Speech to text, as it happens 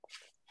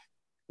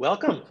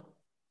Welcome.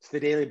 It's the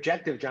Daily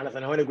Objective.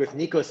 Jonathan Hoenig with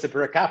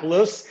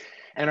Nikos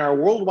and our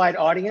worldwide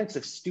audience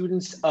of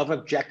students of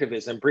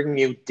objectivism, bringing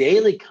you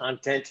daily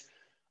content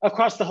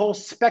across the whole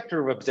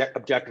spectrum of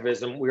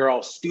objectivism. We are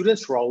all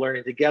students. We're all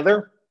learning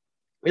together.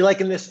 We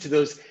liken this to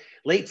those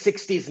late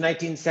 60s,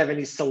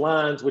 1970s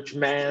salons, which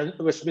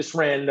Miss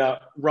Rand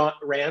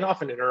ran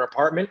often in her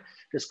apartment,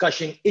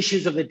 discussing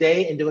issues of the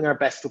day and doing our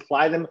best to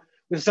apply them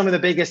with some of the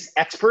biggest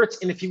experts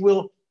and, if you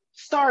will,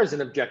 stars in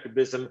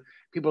objectivism.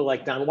 People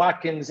like Don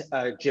Watkins,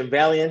 Jim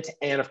Valiant,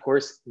 and of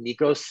course,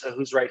 Nikos,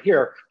 who's right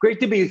here. Great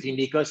to be with you,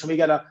 Nikos. And we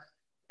got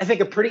I think,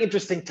 a pretty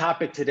interesting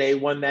topic today,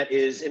 one that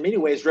is in many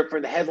ways ripped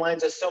from the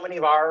headlines, as so many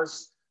of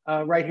ours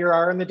right here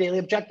are in the Daily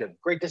Objective.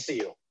 Great to see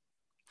you.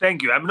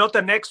 Thank you. I'm not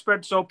an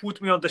expert, so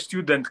put me on the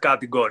student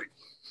category.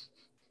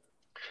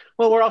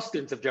 Well, we're all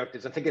students of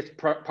objectives. I think it's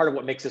part of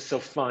what makes it so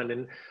fun.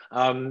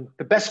 And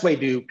the best way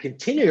to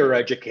continue your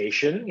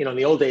education, in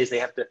the old days,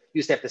 they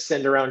used to have to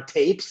send around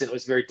tapes, and it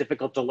was very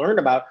difficult to learn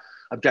about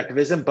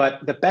objectivism.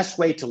 But the best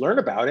way to learn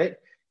about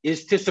it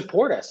is to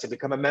support us, to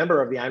become a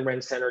member of the Ayn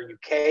Rand Center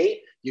UK.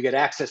 You get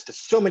access to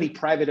so many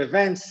private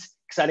events,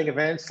 exciting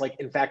events, like,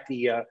 in fact,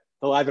 the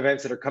live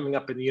events that are coming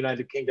up in the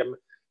United Kingdom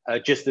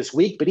just this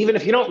week. But even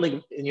if you don't live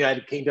in the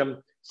United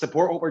Kingdom,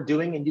 support what we're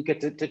doing and you get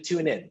to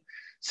tune in.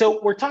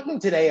 So we're talking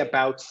today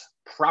about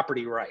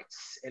property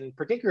rights, and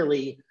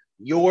particularly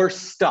your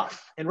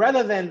stuff. And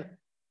rather than,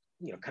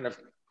 kind of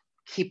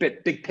keep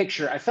it big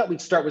picture, I thought we'd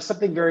start with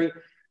something very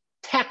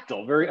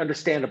tactile, very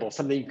understandable,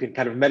 something you can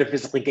kind of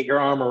metaphysically get your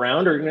arm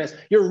around or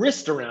your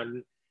wrist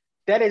around.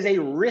 That is a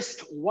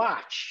wrist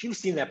watch. You've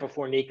seen that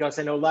before, Nikos.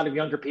 I know a lot of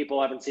younger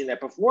people haven't seen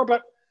that before,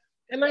 but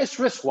a nice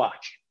wrist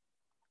watch.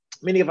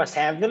 Many of us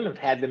have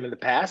had them in the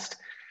past.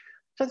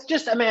 So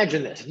just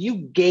imagine this. If you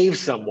gave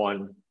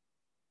someone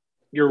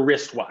your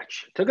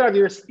wristwatch, took it out of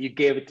your wrist, you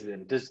gave it to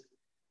them.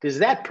 Does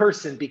that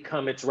person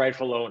become its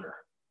rightful owner?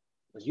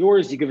 It's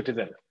yours, you give it to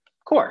them.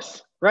 Of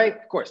course, right?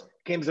 Of course,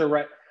 became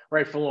their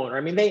rightful owner.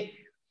 I mean,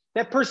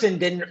 that person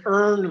didn't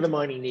earn the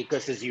money,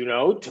 Nikos, as you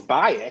know, to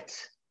buy it.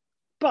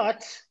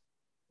 But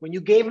when you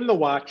gave him the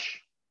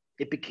watch,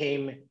 it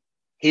became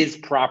his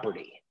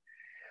property.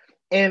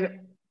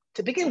 And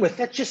to begin with,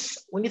 that's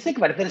just, when you think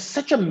about it, that is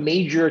such a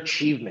major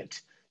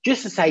achievement.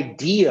 Just this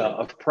idea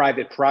of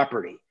private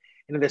property.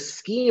 And the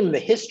scheme, the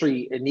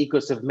history,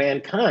 Nikos, of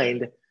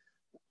mankind,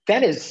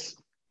 that is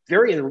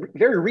very,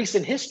 very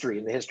recent history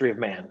in the history of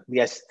man.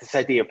 Yes, this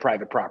idea of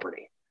private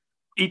property.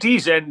 It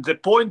is, and the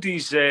point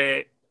is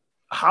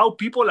how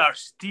people are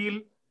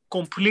still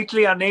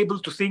completely unable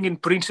to think in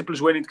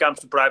principles when it comes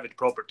to private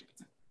property.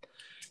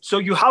 So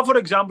you have, for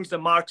example, the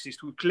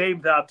Marxists who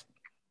claim that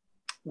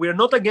we're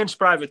not against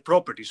private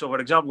property. So, for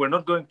example, we're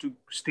not going to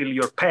steal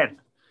your pen.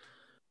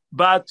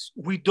 But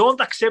we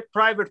don't accept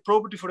private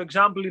property, for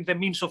example, in the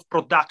means of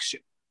production.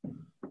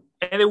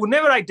 And they will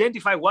never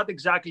identify what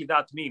exactly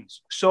that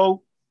means.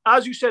 So,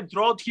 as you said,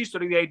 throughout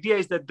history, the idea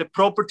is that the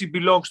property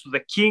belongs to the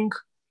king,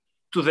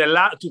 to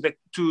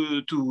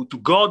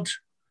God,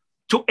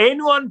 to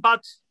anyone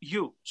but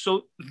you.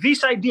 So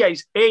this idea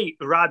is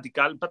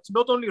radical, but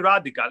not only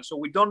radical. So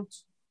we don't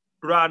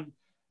run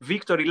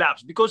victory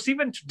laps, because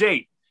even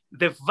today,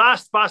 the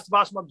vast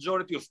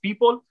majority of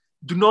people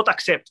do not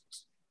accept it.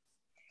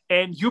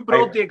 And you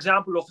brought the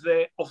example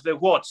of the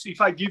watch. If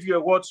I give you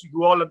a watch,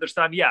 you all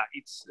understand,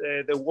 it's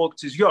the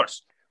watch is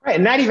yours. Right,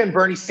 and not even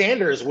Bernie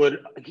Sanders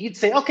he'd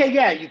say, okay,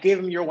 yeah, you gave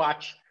him your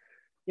watch.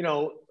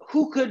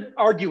 Who could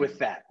argue with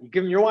that? You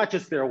give them your watch,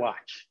 it's their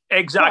watch.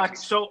 Exactly. But,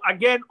 so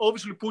again,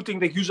 obviously putting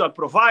the usual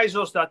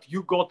provisos that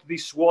you got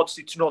this watch,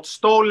 it's not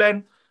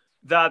stolen,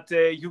 that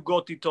you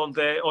got it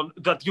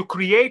that you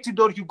created,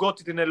 or you got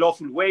it in a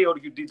lawful way, or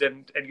you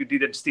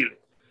didn't steal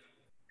it.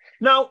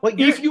 Now,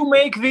 if you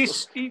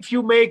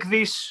make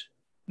this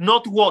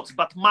not watch,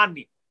 but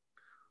money,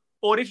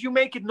 or if you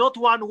make it not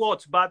one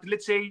watch, but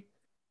let's say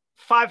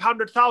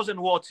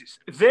 500,000 watches,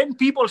 then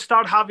people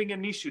start having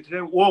an issue.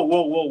 Then,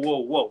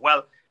 whoa.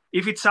 Well,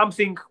 if it's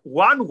something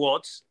one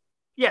watch,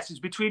 yes, it's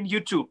between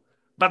you two.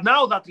 But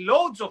now that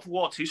loads of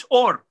watches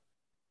or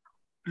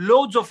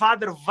loads of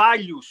other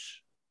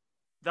values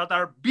that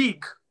are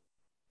big,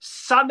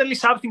 suddenly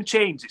something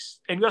changes.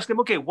 And you ask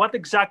them, okay, what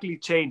exactly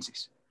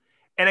changes?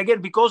 And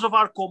again, because of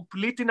our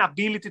complete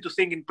inability to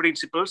think in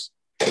principles,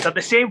 that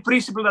the same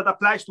principle that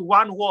applies to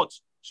one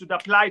watch should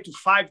apply to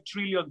 $5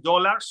 trillion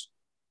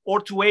or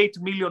to 8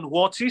 million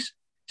watches,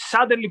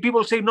 suddenly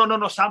people say,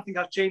 no, something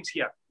has changed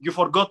here. You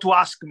forgot to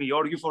ask me,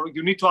 or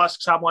you need to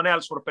ask someone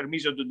else for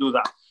permission to do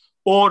that.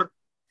 Or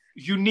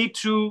you need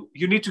to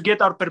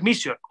get our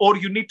permission, or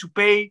you need to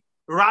pay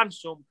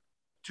ransom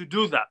to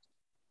do that.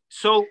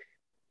 So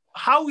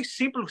how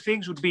simple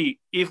things would be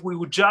if we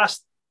would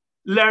just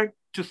learn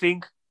to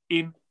think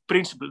in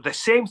principle. The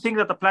same thing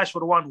that applies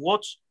for one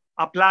watch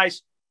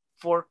applies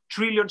for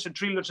trillions and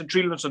trillions and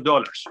trillions of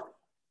dollars.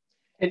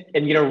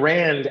 And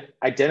Rand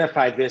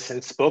identified this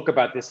and spoke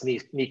about this,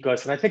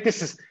 Nikos. And I think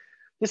this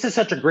is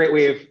such a great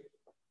way of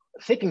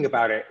thinking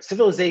about it.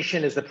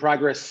 Civilization is the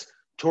progress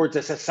towards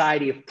a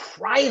society of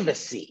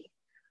privacy.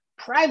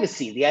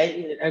 privacy.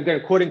 I'm going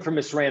to quoting from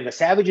Miss Rand, the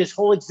savage's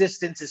whole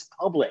existence is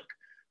public,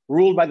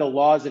 ruled by the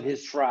laws of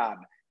his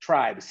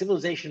tribe.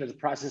 Civilization is a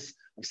process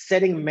of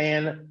setting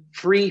man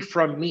free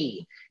from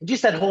me. And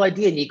just that whole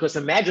idea, Nikos,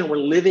 imagine we're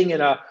living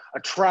in a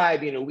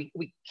tribe,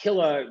 we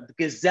kill a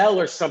gazelle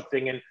or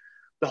something, and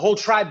the whole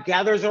tribe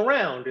gathers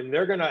around, and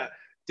they're going to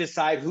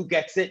decide who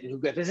gets it and who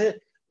gets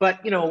it. But,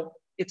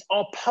 it's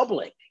all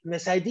public. And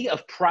this idea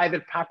of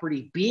private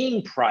property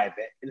being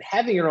private and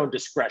having your own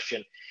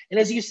discretion. And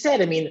as you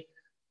said,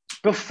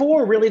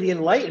 before really the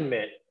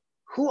Enlightenment,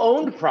 who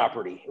owned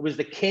property? It was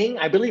the king.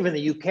 I believe in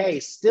the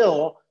UK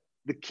still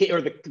the king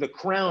or the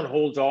crown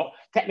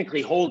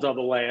technically holds all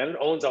the land,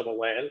 owns all the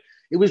land.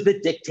 It was the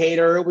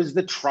dictator. It was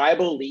the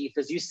tribal leaf,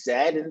 as you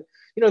said. And,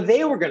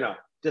 they were going to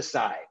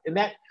decide. And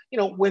that,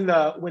 when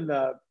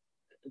the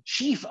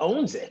chief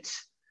owns it,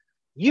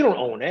 you don't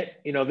own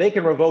it. They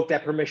can revoke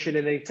that permission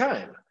at any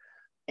time.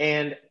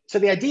 And so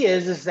the idea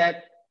is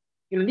that,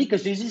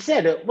 Nikos, as you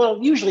said, well,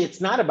 usually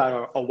it's not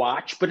about a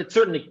watch, but it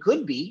certainly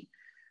could be.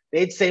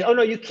 They'd say, oh,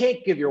 no, you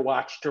can't give your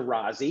watch to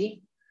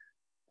Razi.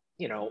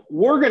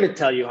 We're going to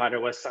tell you how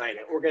to assign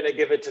it. We're going to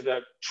give it to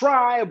the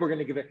tribe. We're going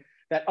to give it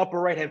that upper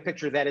right-hand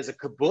picture. That is a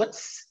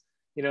kibbutz.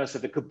 So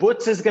the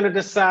kibbutz is going to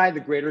decide the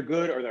greater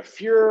good or the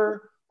Führer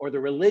or the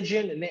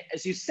religion. And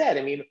as you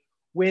said,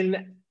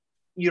 when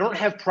you don't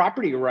have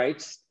property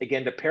rights,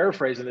 again, to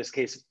paraphrase in this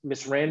case,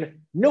 Ms. Rand,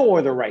 no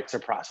other rights are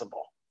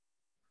possible.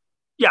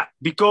 Yeah,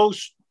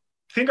 because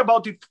think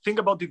about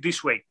it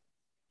this way.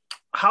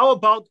 How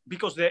about,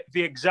 because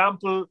the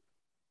example,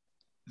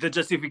 the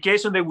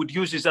justification they would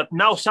use is that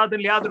now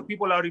suddenly other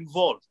people are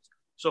involved.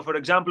 So for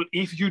example,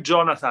 if you,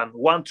 Jonathan,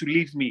 want to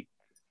leave me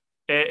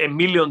 $1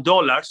 million,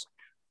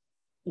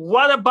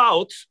 what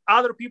about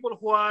other people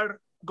who are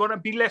going to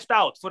be left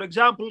out? For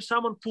example,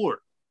 someone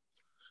poor.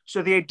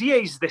 So the idea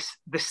is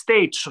the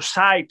state,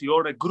 society,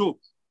 or a group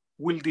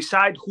will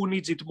decide who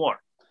needs it more.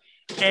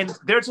 And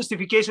their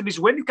justification is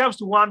when it comes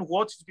to one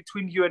watch, it's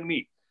between you and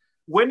me.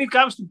 When it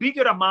comes to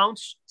bigger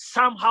amounts,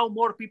 somehow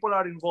more people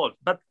are involved.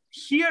 But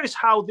here is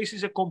how this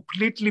is a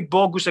completely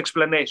bogus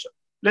explanation.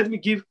 Let me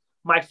give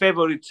my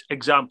favorite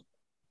example.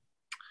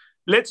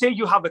 Let's say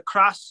you have a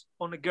crush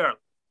on a girl,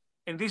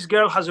 and this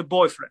girl has a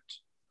boyfriend.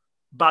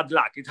 Bad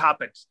luck, it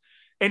happens.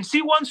 And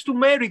she wants to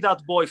marry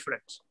that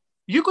boyfriend.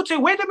 You could say,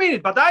 wait a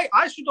minute, but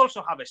I should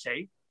also have a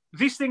say.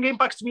 This thing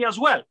impacts me as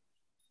well.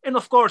 And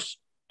of course,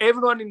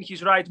 everyone in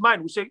his right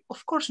mind would say,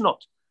 of course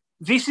not.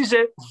 This is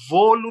a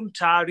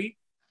voluntary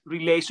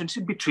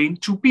relationship between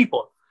two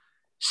people.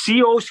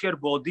 She owns her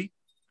body,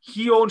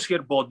 he owns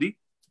her body,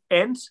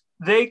 and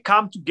they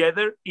come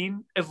together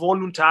in a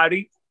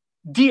voluntary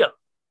deal.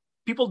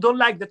 People don't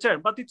like the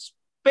term, but it's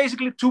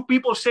basically two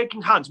people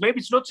shaking hands. Maybe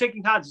it's not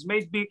shaking hands, it's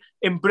maybe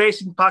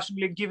embracing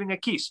passionately and giving a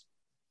kiss.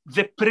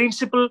 The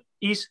principle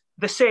is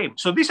the same.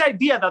 So this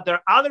idea that there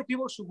are other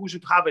people who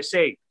should have a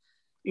say,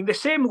 in the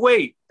same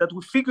way that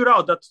we figure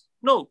out that,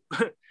 no,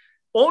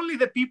 only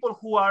the people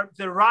who are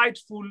the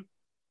rightful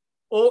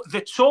or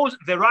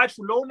the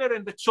rightful owner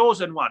and the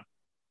chosen one.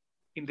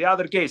 In the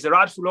other case, the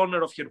rightful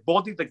owner of her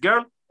body, the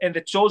girl, and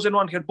the chosen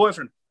one, her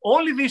boyfriend.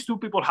 Only these two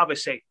people have a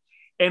say.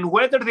 And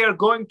whether they are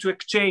going to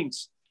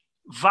exchange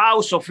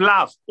vows of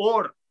love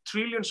or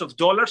trillions of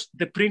dollars,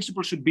 the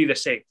principle should be the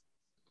same.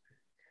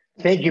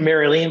 Thank you,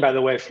 Marilyn, by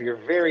the way, for your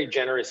very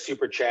generous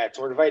super chats.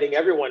 We're inviting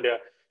everyone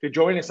to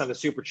join us on the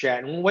super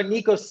chat. And what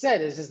Nikos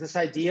said is this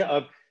idea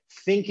of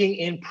thinking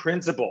in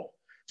principle,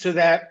 so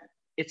that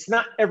it's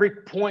not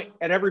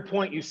at every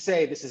point you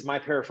say, this is my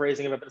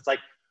paraphrasing of it, but it's like,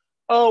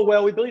 oh,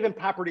 well, we believe in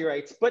property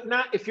rights, but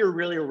not if you're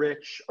really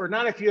rich, or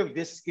not if you have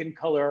this skin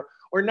color,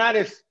 or not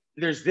if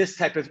there's this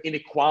type of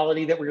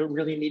inequality that we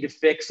really need to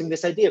fix. And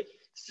this idea of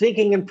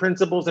thinking in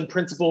principles,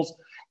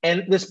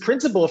 and this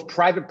principle of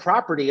private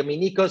property.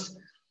 Nikos,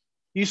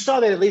 you saw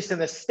that at least in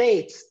the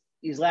States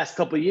these last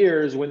couple of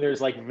years, when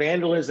there's like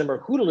vandalism or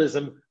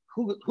hooliganism.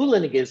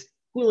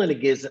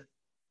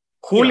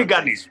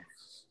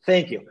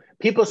 Thank you.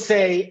 People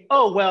say,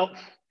 oh, well,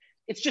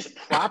 it's just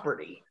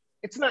property.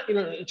 It's not,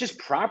 it's just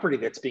property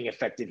that's being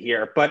affected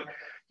here. But,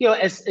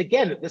 as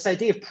again, this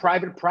idea of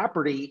private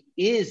property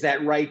is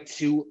that right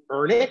to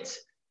earn it,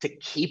 to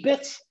keep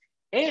it,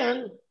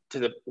 and to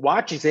the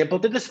watch example,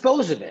 to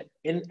dispose of it.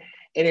 And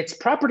its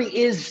property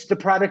is the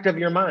product of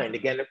your mind.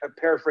 Again, I'm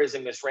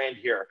paraphrasing Ms. Rand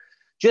here.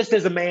 Just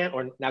as a man,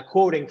 or now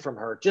quoting from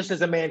her, just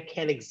as a man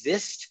can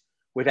exist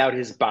without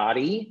his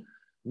body,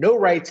 no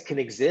rights can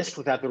exist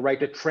without the right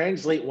to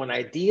translate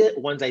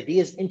one's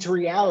ideas into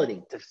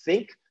reality, to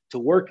think, to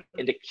work,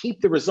 and to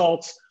keep the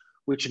results,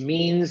 which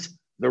means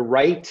the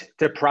right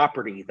to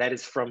property. That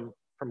is from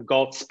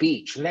Galt's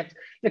speech. And that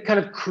kind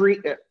of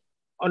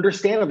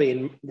understandably,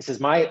 and this is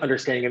my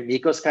understanding of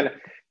Nikos, kind of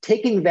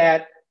taking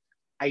that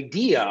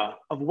idea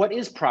of what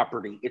is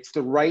property. It's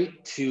the right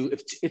to,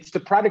 it's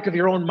the product of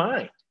your own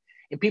mind.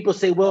 And people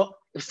say, well,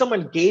 if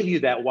someone gave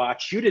you that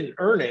watch, you didn't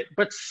earn it,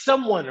 but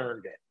someone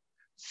earned it.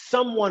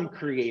 Someone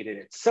created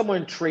it.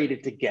 Someone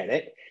traded to get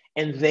it,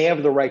 and they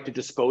have the right to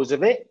dispose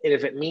of it. And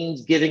if it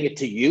means giving it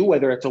to you,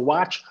 whether it's a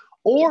watch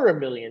or $1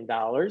 million,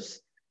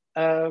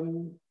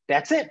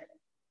 that's it.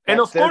 And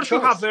That's of their course, you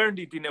choice. have earned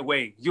it in a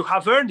way. You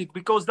have earned it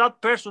because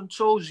that person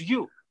chose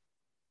you.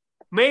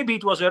 Maybe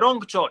it was a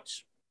wrong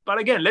choice. But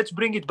again, let's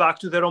bring it back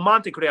to the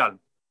romantic realm.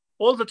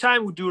 All the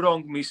time we do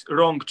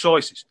wrong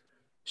choices.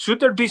 Should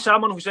there be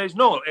someone who says,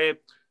 no,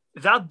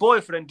 that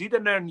boyfriend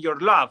didn't earn your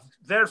love,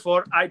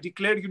 therefore I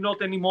declare you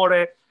not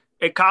anymore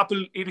a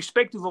couple,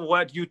 irrespective of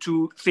what you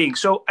two think.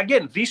 So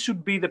again, this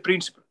should be the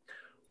principle.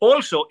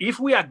 Also, if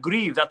we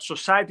agree that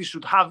society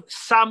should have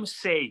some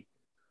say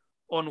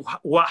on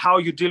how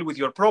you deal with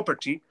your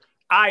property,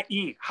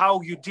 i.e., how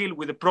you deal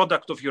with the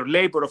product of your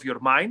labor, of your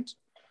mind,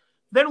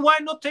 then why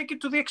not take it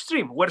to the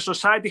extreme where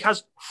society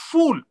has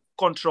full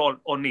control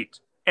on it?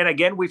 And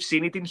again, we've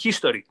seen it in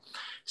history.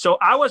 So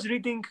I was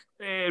reading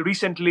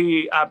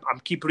recently, I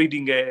keep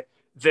reading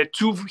the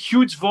 2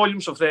 huge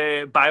volumes of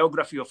the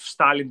biography of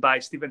Stalin by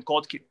Stephen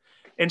Kotkin.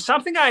 And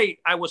something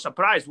I was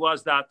surprised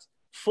was that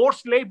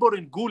forced labor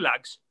in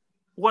gulags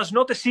was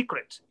not a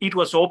secret. It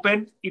was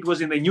open, it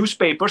was in the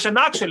newspapers, and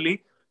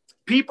actually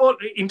people,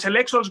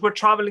 intellectuals were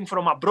traveling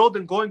from abroad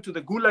and going to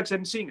the gulags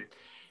and seeing it.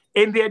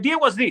 And the idea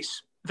was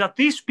this, that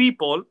these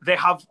people, they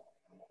have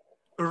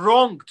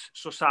wronged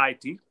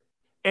society,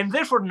 and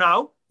therefore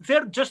now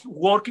they're just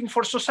working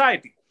for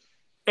society.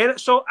 And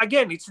so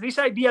again, it's this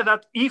idea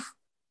that if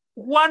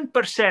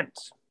 1%,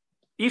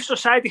 if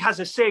society has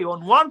a say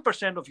on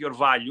 1% of your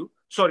value,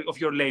 of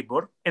your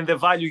labor and the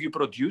value you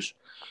produce,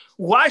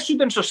 why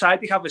shouldn't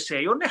society have a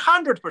say on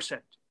 100%?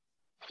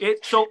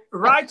 So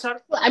rights are.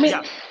 I mean,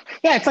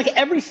 yeah, it's like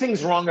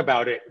everything's wrong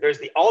about it. There's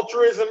the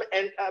altruism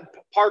and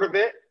part of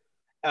it.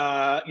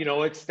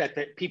 It's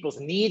that people's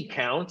need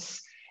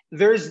counts.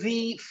 There's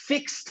the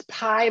fixed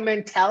pie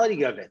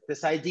mentality of it.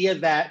 This idea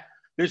that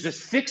there's this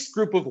fixed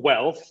group of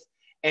wealth,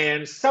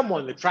 and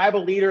someone, the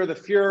tribal leader, the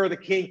Führer, the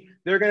king,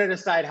 they're going to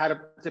decide how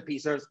to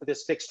piece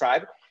this fixed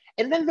tribe.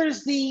 And then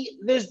there's the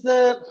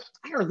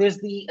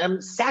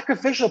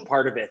sacrificial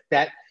part of it,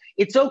 that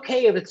it's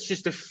okay if it's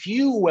just a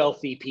few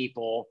wealthy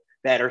people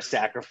that are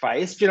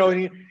sacrificed.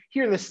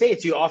 Here in the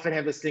States, you often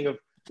have this thing of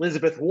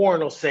Elizabeth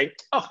Warren will say,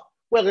 oh,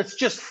 well, it's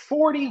just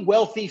 40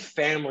 wealthy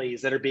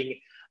families that are being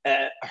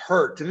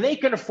hurt, and they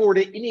can afford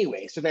it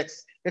anyway. So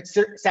that's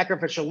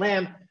sacrificial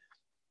lamb.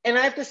 And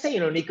I have to say,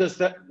 Nikos,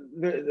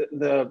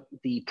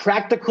 the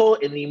practical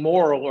and the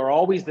moral are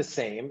always the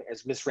same,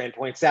 as Ms. Rand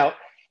points out.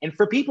 And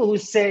for people who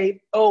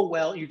say, oh,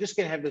 well, you're just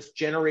going to have this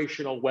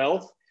generational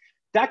wealth,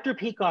 Dr.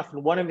 Peikoff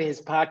in one of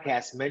his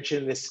podcasts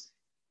mentioned this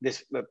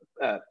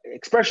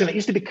expression that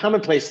used to be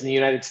commonplace in the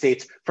United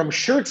States, from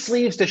shirt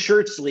sleeves to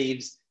shirt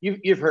sleeves.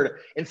 You've heard it,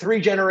 in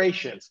 3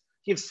 generations.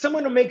 You have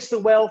someone who makes the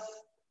wealth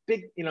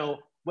big,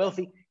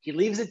 wealthy. He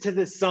leaves it to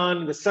the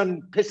son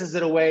pisses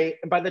it away.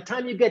 And by the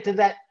time you get to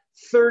that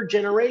 3rd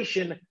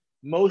generation,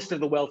 most of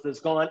the wealth is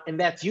gone. And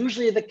that's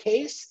usually the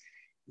case.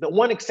 The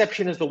one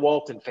exception is the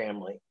Walton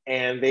family.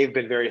 And they've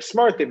been very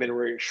smart. They've been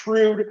very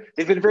shrewd.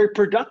 They've been very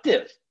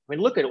productive. I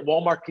mean, look at it.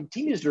 Walmart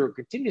continues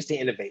to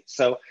innovate.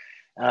 So,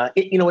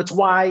 it's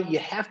why you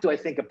have to, I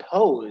think,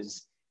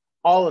 oppose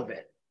all of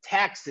it.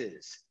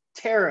 Taxes,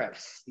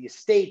 tariffs, the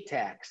estate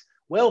tax,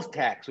 wealth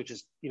tax, which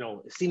is,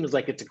 it seems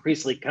like it's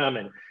increasingly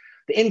common,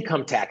 the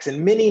income tax,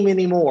 and many,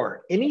 many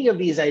more. Any of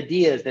these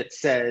ideas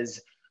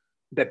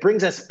that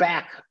brings us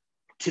back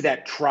to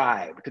that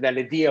tribe, to that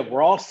idea of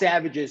we're all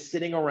savages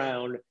sitting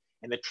around,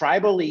 and the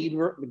tribal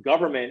leader, the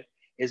government,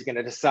 is going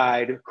to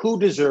decide who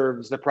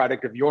deserves the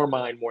product of your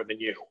mind more than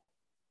you.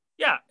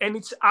 Yeah, and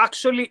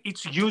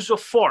it's use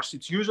of force,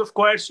 it's use of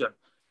coercion.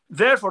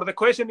 Therefore, the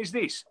question is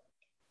this: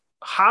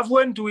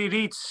 when do we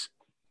reach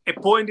a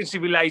point in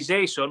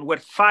civilization where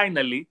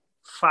finally,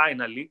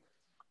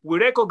 we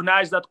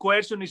recognize that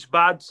coercion is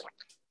bad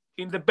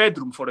in the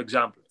bedroom, for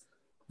example?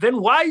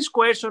 Then why is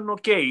coercion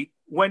okay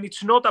when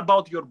it's not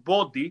about your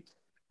body,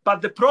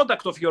 but the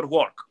product of your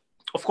work?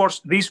 Of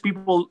course, these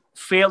people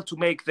fail to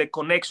make the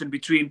connection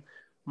between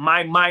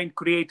my mind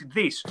created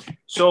this.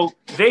 So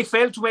they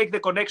fail to make the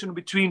connection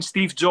between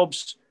Steve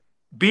Jobs'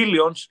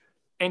 billions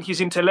and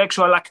his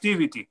intellectual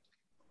activity.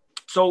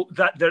 So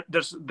that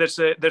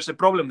there's a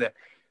problem there.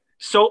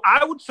 So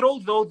I would throw,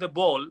 though, the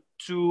ball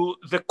to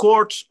the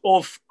courts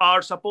of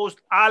our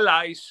supposed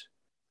allies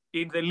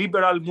in the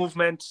liberal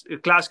movement,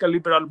 classical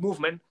liberal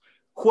movement,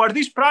 who are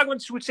these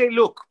pragmatists who would say,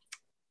 look,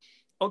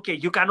 okay,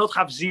 you cannot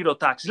have zero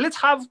tax. Let's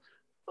have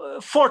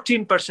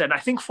 14%. I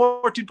think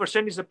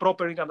 14% is the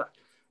proper income.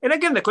 And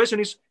again, the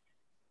question is,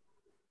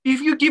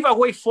 if you give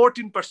away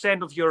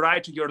 14% of your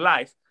right to your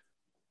life,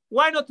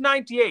 why not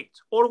 98?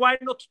 Or why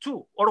not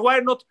 2? Or why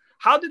not?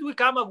 How did we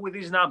come up with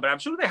this number? I'm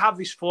sure they have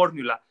this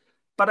formula.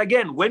 But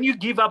again, when you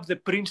give up the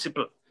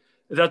principle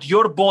that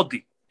your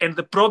body and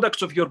the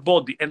products of your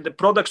body and the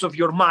products of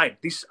your mind,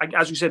 this,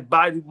 as you said,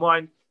 body,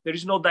 mind, there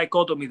is no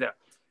dichotomy there,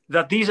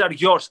 that these are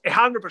yours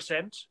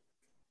 100%.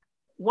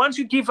 Once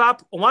you give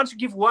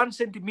 1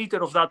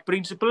 centimeter of that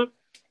principle,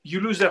 you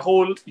lose the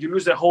whole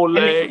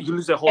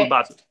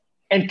battle.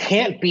 And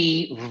can't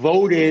be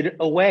voted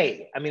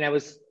away. I mean, I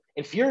was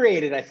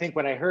infuriated, I think,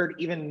 when I heard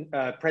even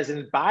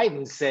President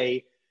Biden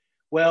say,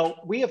 well,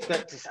 we have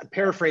to,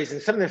 paraphrasing,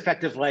 something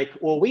effective like,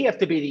 well, we have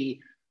to be the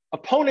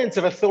opponents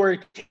of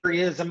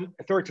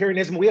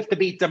authoritarianism, we have to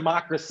be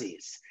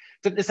democracies.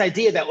 So this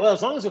idea that, well,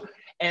 as long as,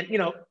 and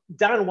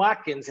Don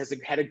Watkins has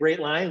had a great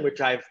line,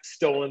 which I've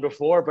stolen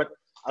before, but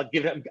I'll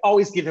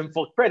always give him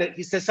full credit.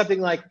 He says something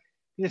like,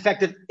 in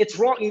effect, it's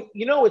wrong.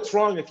 It's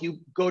wrong if you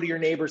go to your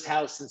neighbor's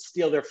house and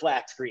steal their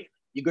flat screen.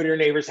 You go to your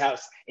neighbor's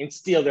house and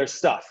steal their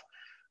stuff.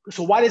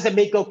 So why does it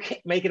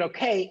make it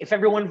okay if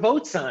everyone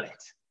votes on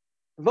it?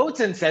 Votes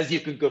and says you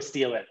could go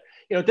steal it.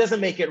 It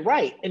doesn't make it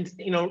right. And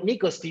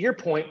Nikos, to your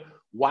point,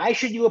 why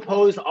should you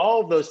oppose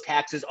all of those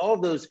taxes, all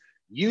of those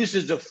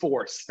uses of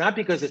force? Not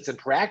because it's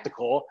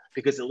impractical,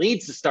 because it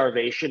leads to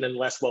starvation and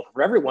less wealth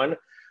for everyone,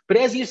 but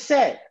as you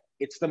said,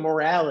 it's the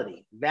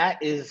morality.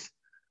 That is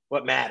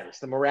what matters,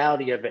 the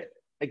morality of it.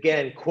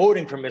 Again,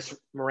 quoting from Ms.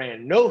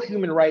 Moran, no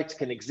human rights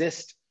can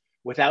exist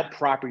without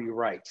property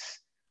rights.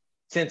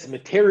 Since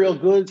material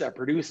goods are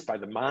produced by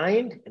the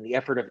mind and the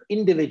effort of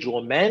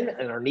individual men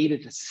and are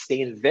needed to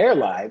sustain their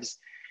lives,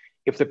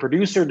 if the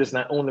producer does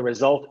not own the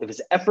result of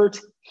his effort,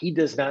 he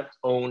does not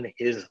own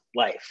his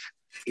life.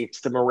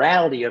 It's the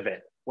morality of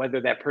it,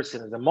 whether that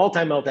person is a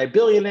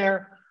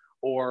multi-billionaire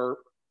or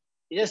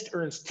just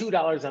earns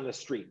 $2 on the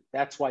street.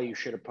 That's why you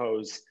should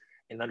oppose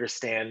and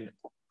understand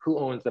who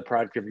owns the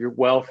product of your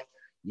wealth.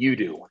 You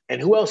do.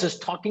 And who else is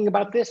talking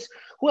about this?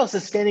 Who else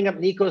is standing up,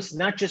 Nikos,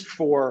 not just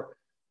for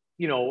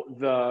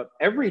the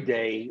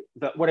everyday,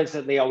 what is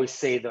it they always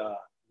say, the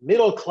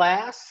middle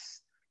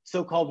class,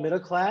 so-called middle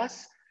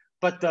class,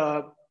 but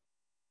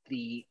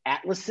the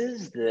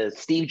Atlases, the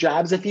Steve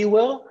Jobs, if you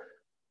will,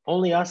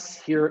 only us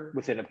here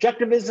within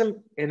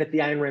Objectivism and at the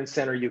Ayn Rand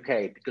Center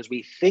UK, because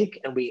we think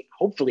and we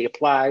hopefully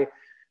apply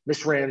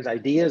Miss Rand's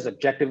ideas,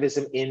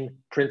 Objectivism in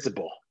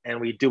principle.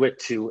 And we do it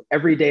to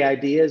everyday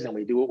ideas, and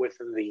we do it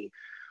within the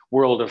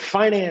world of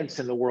finance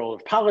and the world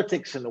of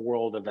politics and the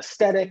world of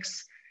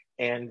aesthetics.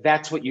 And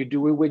that's what you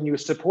do when you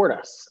support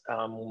us.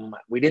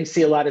 We didn't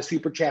see a lot of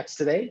super chats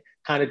today.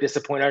 Kind of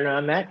disappointed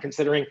on that,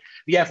 considering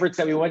the efforts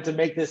that we went to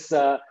make this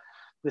slideshow.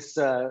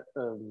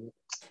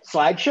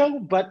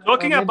 But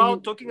talking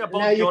about now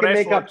you your can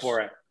efforts, make up for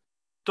it.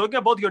 Talking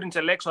about your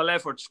intellectual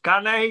efforts,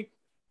 can I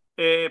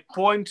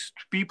point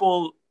to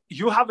people?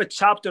 You have a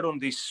chapter on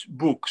this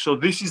book. So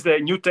this is the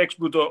new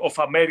textbook of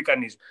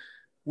Americanism,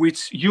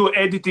 which you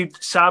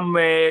edited some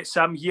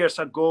years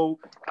ago,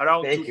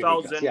 around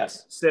 2017.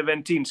 Yes.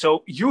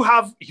 So you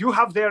have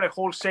there a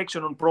whole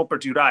section on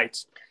property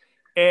rights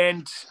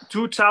and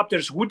 2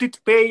 chapters. Would it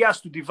pay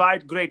us to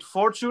divide great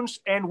fortunes?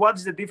 And what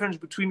is the difference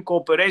between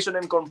cooperation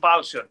and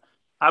compulsion?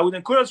 I would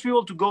encourage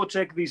people to go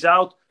check this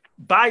out.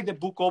 Buy the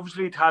book.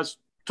 Obviously, it has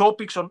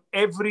topics on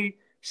every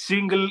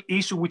single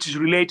issue which is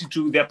related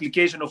to the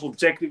application of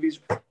objectivism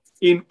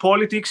in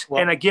politics.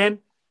 Well, and again,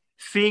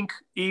 think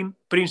in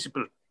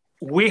principle.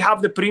 We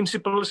have the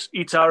principles.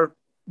 It's our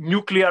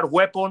nuclear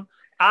weapon.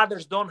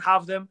 Others don't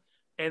have them.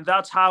 And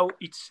that's how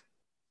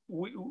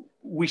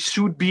we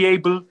should be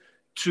able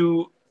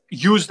to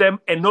use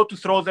them and not to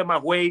throw them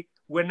away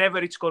whenever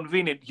it's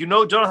convenient.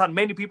 Jonathan,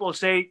 many people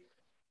say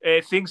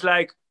things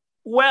like,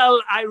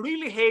 well, I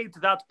really hate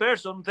that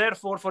person.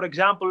 Therefore, for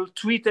example,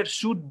 Twitter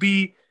should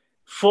be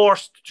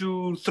forced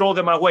to throw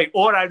them away.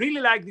 Or I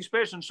really like this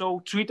person,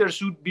 so Twitter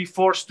should be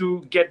forced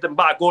to get them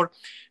back. Or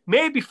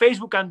maybe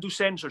Facebook can do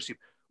censorship.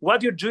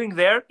 What you're doing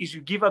there is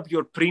you give up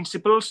your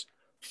principles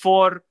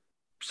for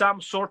some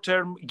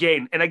short-term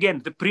gain. And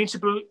again, the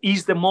principle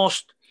is a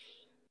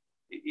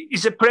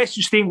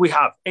precious thing we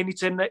have, and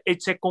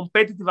it's a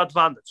competitive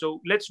advantage.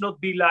 So let's not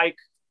be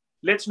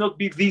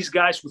these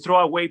guys who throw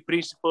away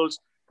principles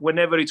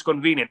whenever it's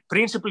convenient.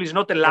 Principle is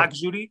not a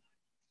luxury.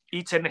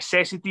 It's a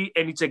necessity,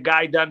 and it's a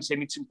guidance,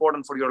 and it's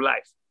important for your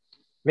life.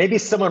 Maybe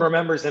someone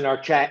remembers in our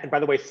chat, and by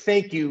the way,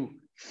 thank you,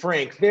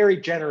 Frank, very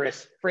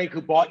generous. Frank,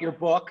 who bought your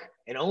book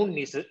and owned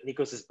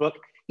Nikos's book.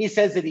 He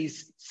says that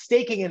he's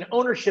staking an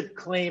ownership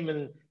claim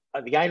in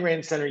the Ayn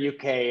Rand Center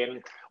UK,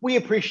 and we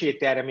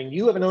appreciate that. I mean,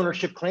 you have an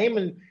ownership claim,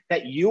 and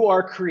that you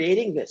are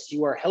creating this.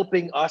 You are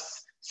helping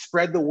us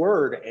spread the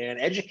word and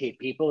educate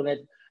people and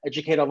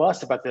educate all of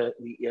us about the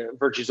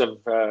virtues of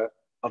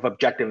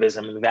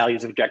objectivism and the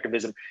values of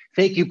objectivism.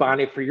 Thank you,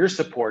 Bonnie, for your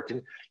support.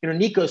 And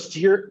Nikos,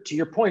 to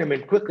your point, I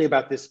mean, quickly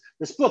about this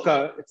book.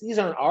 These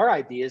aren't our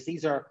ideas;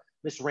 these are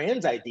Miss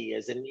Rand's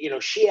ideas. And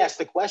she asked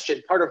the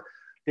question. Part of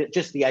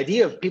just the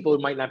idea of people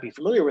who might not be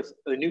familiar with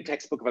the new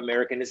textbook of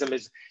Americanism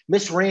is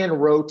Miss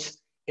Rand wrote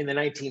in the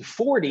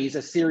 1940s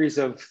a series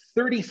of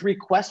 33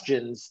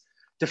 questions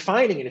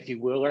defining it, if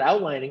you will, or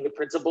outlining the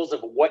principles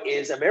of what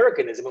is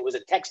Americanism. It was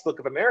a textbook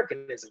of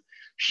Americanism.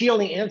 She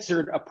only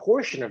answered a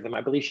portion of them.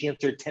 I believe she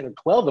answered 10 or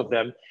 12 of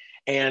them.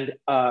 And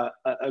a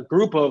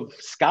group of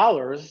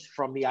scholars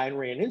from the Ayn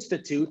Rand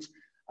Institute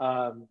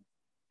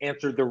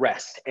answered the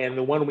rest. And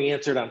the one we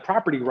answered on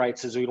property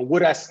rights is,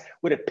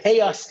 would it pay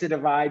us to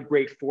divide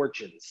great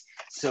fortunes?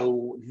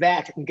 So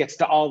that gets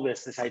to all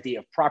this idea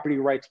of property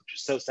rights, which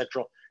is so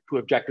central to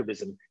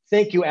objectivism.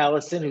 Thank you,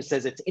 Allison, who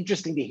says it's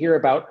interesting to hear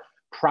about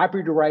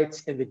property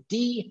rights in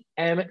the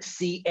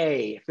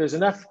DMCA. If there's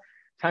enough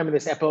time in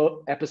this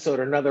episode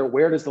or another,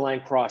 where does the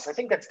line cross? I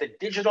think that's the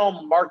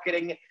Digital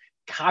Marketing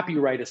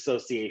Copyright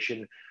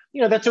Association.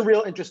 That's a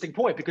real interesting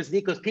point, because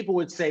Nikos, people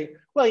would say,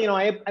 well,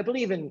 I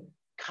believe in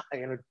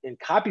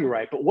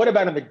copyright, but what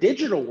about in the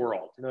digital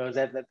world?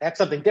 That's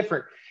something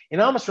different. It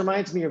almost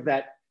reminds me of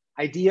that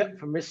idea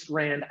from Miss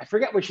Rand. I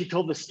forget where she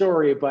told the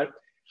story, but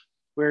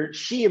where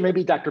she, or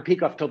maybe Dr.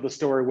 Peikoff, told the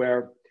story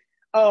where,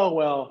 oh,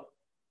 well,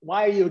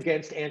 why are you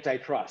against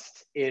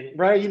antitrust?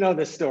 Right,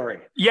 this story.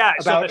 Yeah,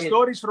 so the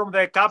stories from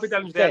the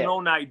Capitalism, They're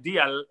Known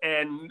Ideal,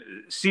 and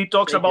she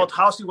talks about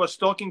how she was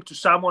talking to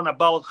someone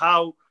about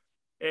how,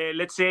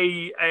 let's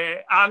say,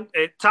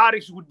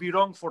 tariffs would be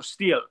wrong for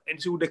steel,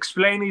 and she would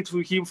explain it to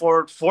him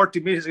for 40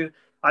 minutes, and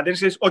then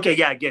she says, okay,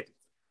 yeah, I get it.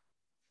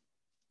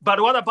 But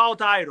what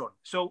about iron?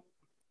 So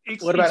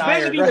it's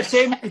basically the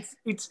same.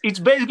 It's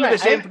basically the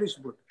same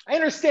principle. I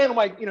understand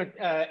why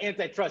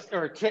antitrust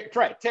or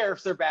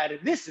tariffs are bad in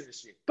this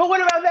industry, but what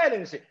about that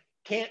industry?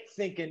 Can't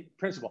think in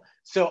principle.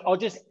 So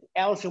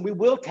Allison, we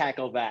will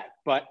tackle that.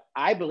 But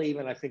I believe,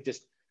 and I think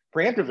just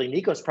preemptively,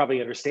 Nikos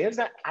probably understands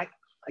that.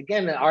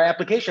 Again, our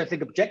application, I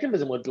think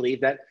objectivism would believe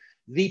that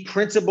the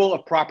principle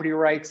of property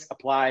rights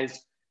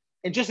applies,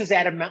 and just as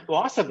Adam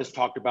Lossoff has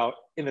talked about,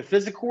 in the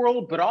physical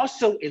world, but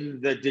also in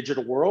the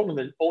digital world, and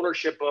the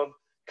ownership of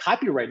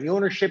copyright, the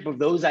ownership of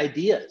those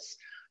ideas.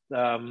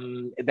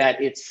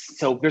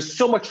 So there's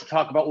so much to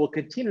talk about. We'll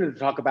continue to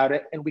talk about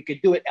it, and we could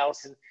do it,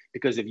 Allison,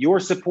 because of your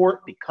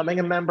support, becoming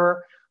a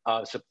member,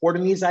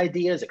 supporting these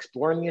ideas,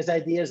 exploring these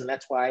ideas, and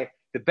that's why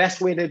the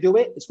best way to do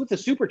it is with the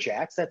super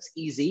chats. That's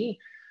easy,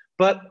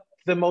 but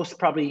the most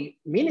probably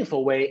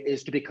meaningful way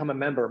is to become a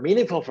member.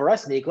 Meaningful for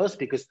us, Nikos,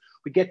 because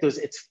we get those.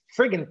 It's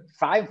friggin'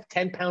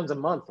 5-10 pounds a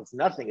month. It's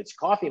nothing. It's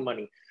coffee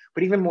money.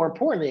 But even more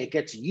importantly, it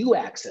gets you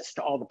access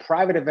to all the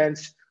private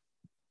events.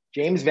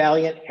 James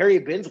Valiant, Harry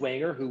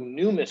Binswanger, who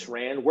knew Miss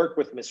Rand, worked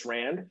with Miss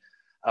Rand,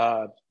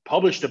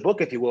 published a book,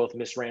 if you will, with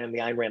Miss Rand, the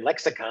Ayn Rand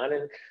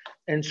Lexicon,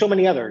 and so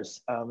many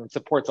others, and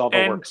supports all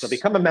the work. So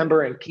become a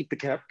member and keep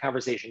the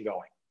conversation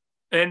going.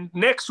 And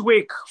next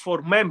week,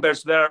 for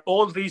members, there are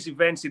all these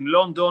events in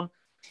London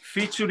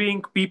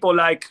featuring people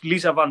like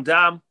Lisa Van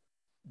Dam,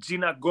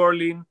 Gina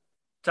Gorlin,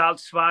 Tal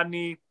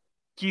Svani,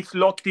 Keith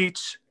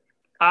Lockitch,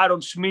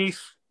 Aaron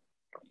Smith,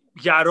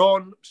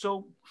 Yaron.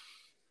 So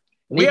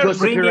we are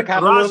bringing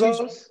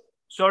Razi's.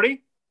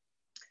 Sorry?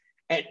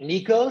 At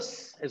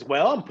Nikos as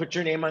well, and put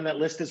your name on that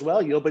list as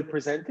well. You'll be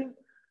presenting?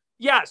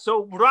 Yeah,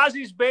 so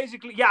Razi is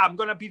basically, I'm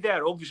going to be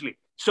there, obviously.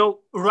 So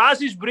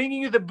Razi is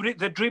bringing you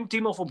the dream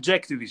team of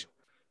objectivism.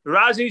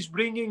 Razi is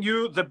bringing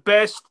you the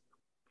best.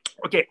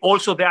 Okay,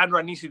 also the Ayn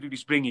Rand Institute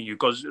is bringing you,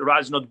 because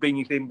Razi is not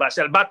bringing him by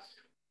himself. But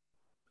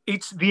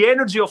it's the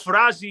energy of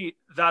Razi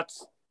that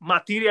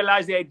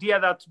materialized the idea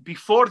that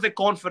before the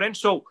conference,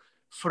 so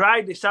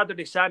Friday,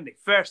 Saturday, Sunday,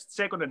 1st,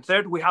 2nd, and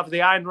 3rd, we have the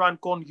Ayn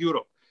Rand Con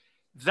Europe.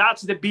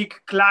 That's the big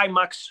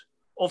climax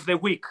of the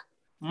week.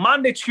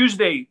 Monday,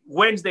 Tuesday,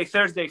 Wednesday,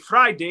 Thursday,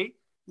 Friday,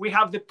 we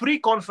have the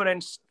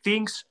pre-conference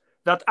things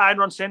that Ayn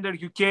Rand Center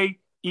UK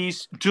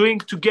is doing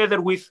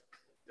together with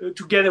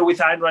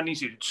Ayn Rand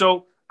Institute.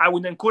 So I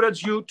would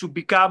encourage you to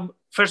become,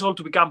 first of all,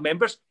 to become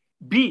members.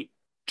 B,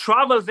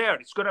 travel there.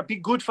 It's going to be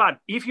good fun.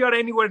 If you are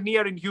anywhere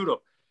near in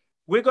Europe,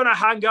 we're going to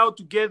hang out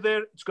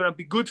together. It's going to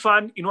be good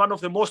fun in one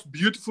of the most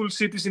beautiful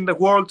cities in the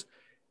world,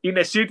 in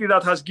a city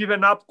that has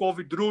given up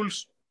COVID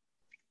rules.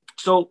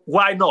 So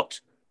why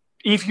not?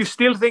 If you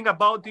still think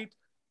about it,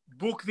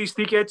 book these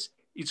tickets.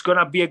 It's going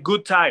to be a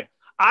good time.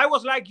 I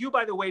was like you,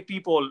 by the way,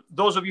 people,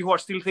 those of you who are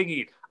still thinking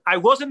it. I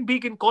wasn't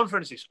big in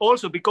conferences.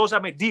 Also, because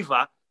I'm a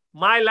diva,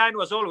 my line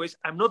was always,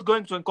 I'm not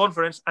going to a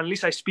conference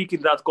unless I speak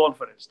in that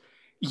conference.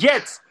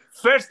 Yet,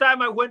 first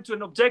time I went to an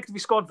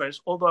objectivist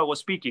conference, although I was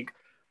speaking,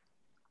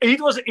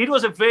 it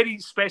was a very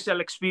special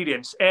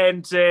experience.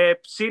 And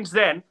since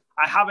then,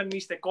 I haven't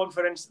missed a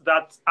conference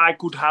that I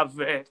could have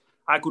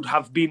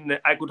been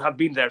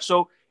there.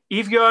 So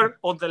if you're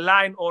on the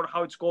line, or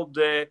how it's called,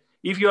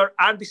 if you're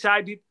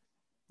undecided,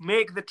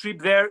 make the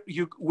trip there.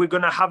 We're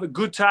going to have a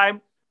good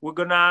time. We're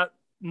going to,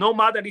 no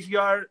matter if you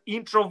are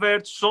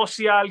introvert,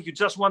 social, you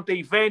just want the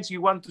events, you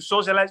want to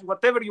socialize,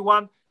 whatever you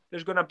want,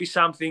 there's going to be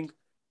something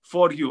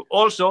for you.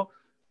 Also,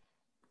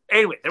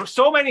 anyway, there are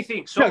so many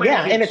things.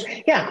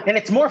 And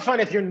it's more fun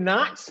if you're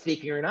not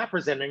speaking or not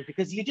presenting,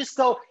 because you just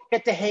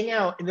get to hang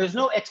out, and there's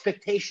no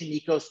expectation,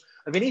 Nikos,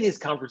 of any of these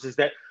conferences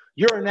that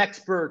you're an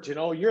expert,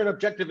 you're an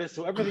objectivist,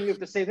 so everything you have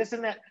to say, this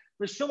and that.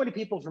 There's so many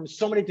people from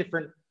so many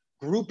different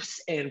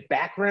groups and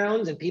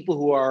backgrounds, and people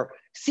who are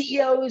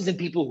CEOs and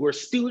people who are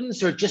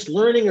students or just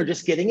learning or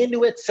just getting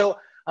into it. So,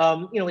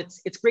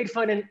 it's great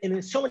fun. And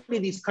in so many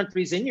of these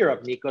countries in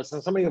Europe, Nikos,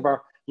 and so many of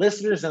our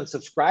listeners and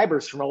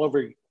subscribers from all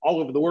over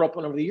the world,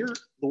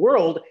 the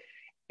world,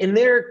 in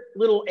their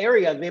little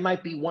area, they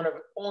might be one of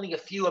only a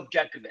few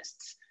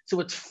objectivists. So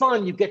it's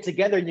fun. You get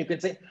together and you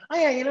can say, oh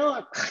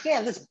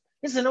yeah,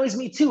 this annoys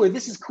me too, or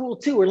this is cool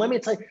too, or let me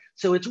tell you.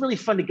 So it's really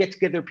fun to get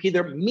together,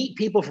 meet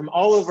people from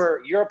all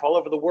over Europe, all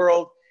over the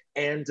world,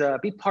 and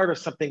be part of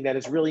something that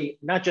is really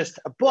not just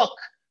a book,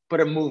 but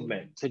a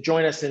movement. So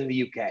join us in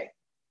the UK.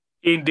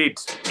 Indeed,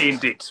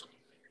 indeed.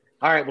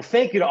 All right. Well,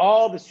 thank you to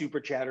all the super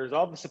chatters,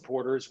 all the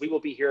supporters. We will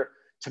be here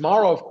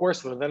tomorrow, of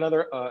course, with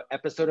another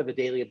episode of the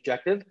Daily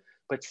Objective.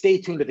 But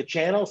stay tuned to the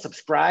channel,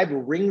 subscribe,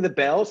 ring the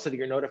bell so that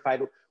you're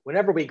notified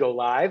whenever we go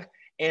live.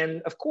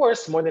 And of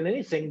course, more than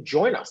anything,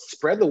 join us,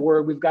 spread the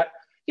word. We've got,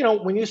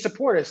 when you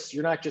support us,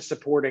 you're not just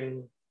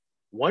supporting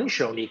one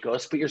show,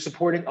 Nikos, but you're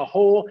supporting a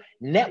whole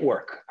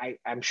network.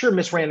 I'm sure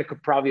Miss Randa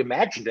could probably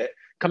imagined it.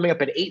 Coming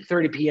up at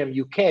 8:30 p.m.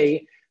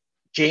 UK,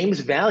 James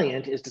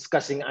Valiant is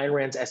discussing Ayn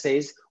Rand's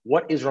essays,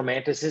 What is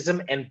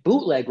Romanticism and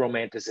Bootleg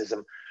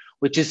Romanticism,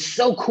 which is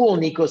so cool,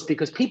 Nikos,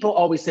 because people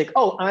always think,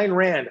 oh, Ayn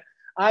Rand,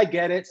 I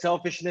get it,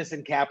 selfishness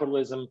and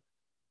capitalism.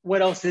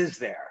 What else is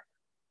there?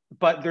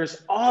 But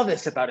there's all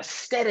this about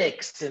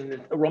aesthetics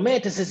and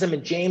romanticism,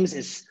 and James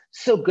is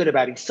so good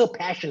about it. He's so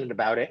passionate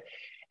about it.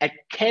 At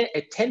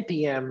 10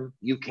 p.m.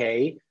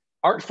 UK,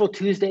 Artful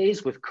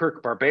Tuesdays with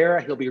Kirk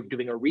Barbera. He'll be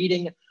doing a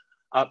reading.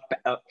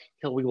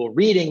 We will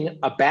reading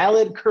A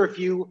Ballad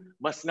Curfew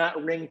Must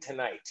Not Ring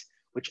Tonight,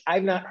 which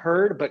I've not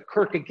heard. But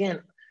Kirk,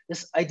 again,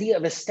 this idea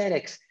of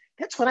aesthetics,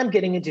 that's what I'm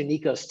getting into,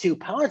 Nikos, too.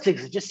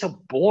 Politics is just so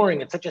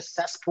boring. It's such a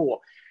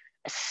cesspool.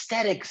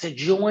 Aesthetics,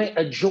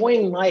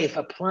 enjoying life,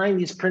 applying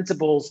these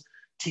principles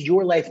to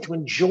your life, to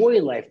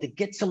enjoy life, to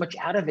get so much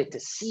out of it, to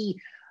see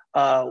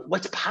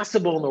what's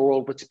possible in the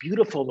world, what's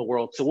beautiful in the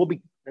world. So we'll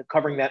be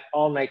covering that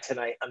all night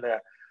tonight on the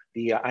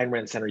Ayn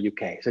Rand Center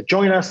UK. So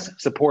join us,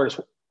 support us,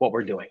 what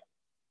we're doing.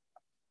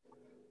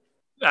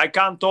 I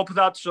can't top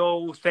that.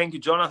 So thank you,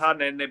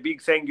 Jonathan, and a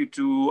big thank you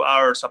to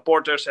our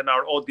supporters and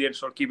our audience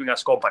for keeping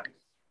us company.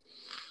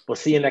 We'll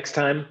see you next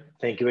time.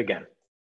 Thank you again.